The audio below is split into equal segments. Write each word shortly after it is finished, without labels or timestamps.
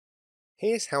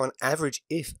Here's how an average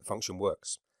if function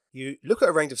works. You look at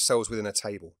a range of cells within a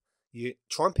table. You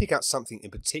try and pick out something in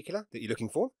particular that you're looking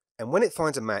for, and when it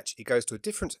finds a match, it goes to a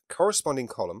different corresponding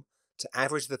column to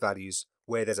average the values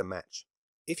where there's a match.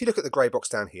 If you look at the grey box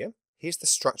down here, here's the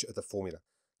structure of the formula.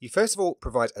 You first of all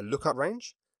provide a lookup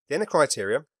range, then a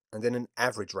criteria, and then an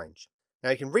average range.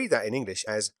 Now you can read that in English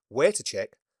as where to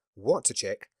check, what to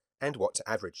check, and what to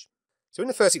average. So in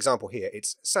the first example here,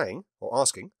 it's saying, or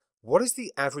asking, what is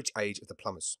the average age of the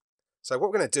plumbers? So what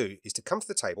we're going to do is to come to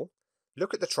the table,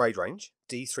 look at the trade range,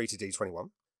 D3 to D21,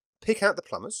 pick out the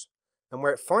plumbers, and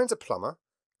where it finds a plumber,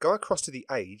 go across to the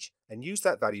age and use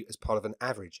that value as part of an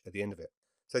average at the end of it.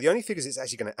 So the only figures it's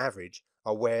actually going to average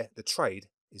are where the trade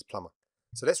is plumber.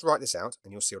 So let's write this out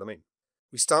and you'll see what I mean.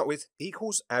 We start with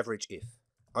equals average if.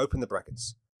 Open the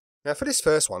brackets. Now for this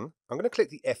first one, I'm going to click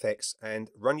the FX and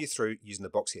run you through using the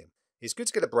box here. It's good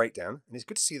to get a breakdown and it's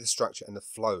good to see the structure and the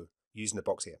flow using the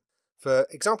box here. For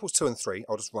examples 2 and 3,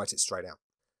 I'll just write it straight out.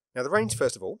 Now the range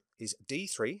first of all is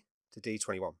D3 to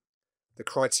D21. The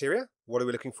criteria, what are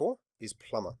we looking for, is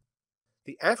plumber.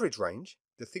 The average range,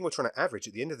 the thing we're trying to average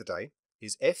at the end of the day,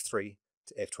 is F3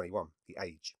 to F21, the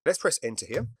age. Let's press enter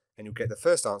here and you'll get the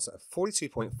first answer of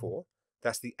 42.4.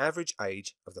 That's the average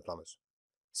age of the plumbers.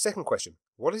 Second question,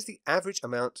 what is the average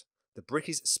amount the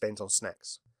brickies spent on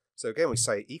snacks? So again we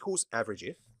say equals average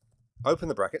if, open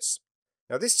the brackets.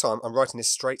 Now this time I'm writing this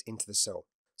straight into the cell.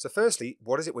 So firstly,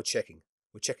 what is it we're checking?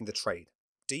 We're checking the trade,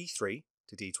 D3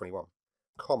 to D21,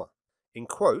 comma. In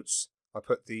quotes, I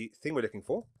put the thing we're looking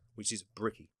for, which is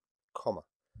bricky, comma.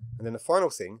 And then the final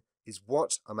thing is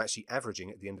what I'm actually averaging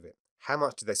at the end of it. How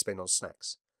much did they spend on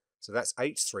snacks? So that's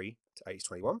H3 to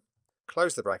H21.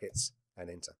 Close the brackets and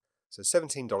enter. So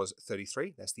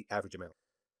 $17.33, that's the average amount.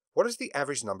 What is the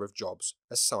average number of jobs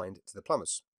assigned to the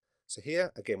plumbers? So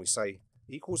here, again, we say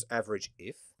equals average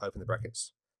if, open the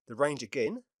brackets. The range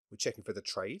again, we're checking for the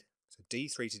trade, so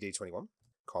D3 to D21,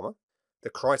 comma. The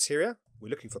criteria, we're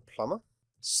looking for plumber,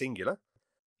 singular.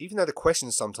 Even though the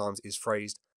question sometimes is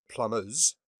phrased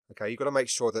plumbers, okay, you've got to make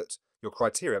sure that your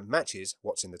criteria matches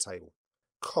what's in the table,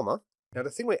 comma. Now the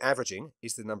thing we're averaging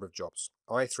is the number of jobs,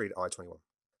 I3 to I21.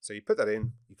 So you put that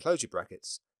in, you close your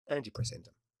brackets, and you press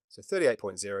enter. So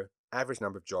 38.0, average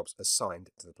number of jobs assigned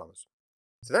to the plumbers.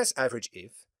 So that's average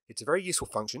if. It's a very useful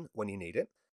function when you need it.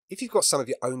 If you've got some of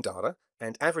your own data,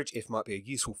 and average if might be a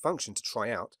useful function to try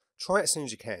out, try it as soon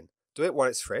as you can. Do it while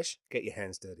it's fresh, get your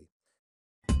hands dirty.